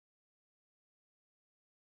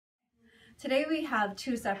Today we have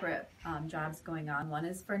two separate jobs going on. One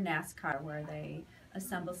is for NASCAR, where they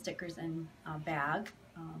assemble stickers in a bag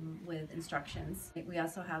with instructions. We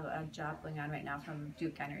also have a job going on right now from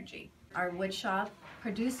Duke Energy. Our wood shop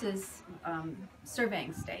produces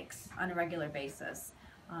surveying stakes on a regular basis,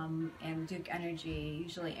 and Duke Energy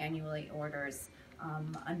usually annually orders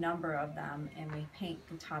a number of them, and we paint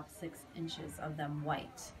the top 6 inches of them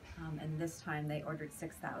white. And this time they ordered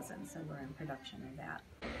 6,000, so we're in production of that.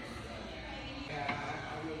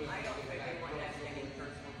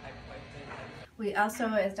 We also,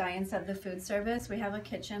 as Diane said, the food service, we have a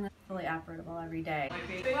kitchen that's fully operable every day.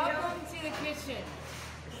 Welcome to the kitchen.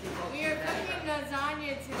 We are cooking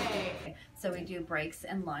lasagna today. So we do breaks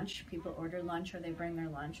and lunch. People order lunch or they bring their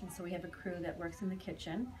lunch, and so we have a crew that works in the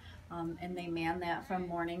kitchen, and they man that from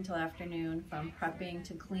morning till afternoon, from prepping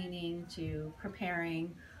to cleaning to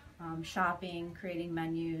preparing, shopping, creating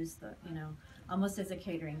menus, almost as a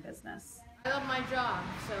catering business. I love my job,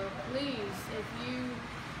 so please, if you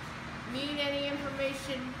need any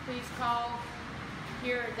information, please call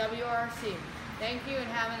here at WORC. Thank you and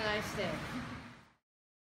have a nice day.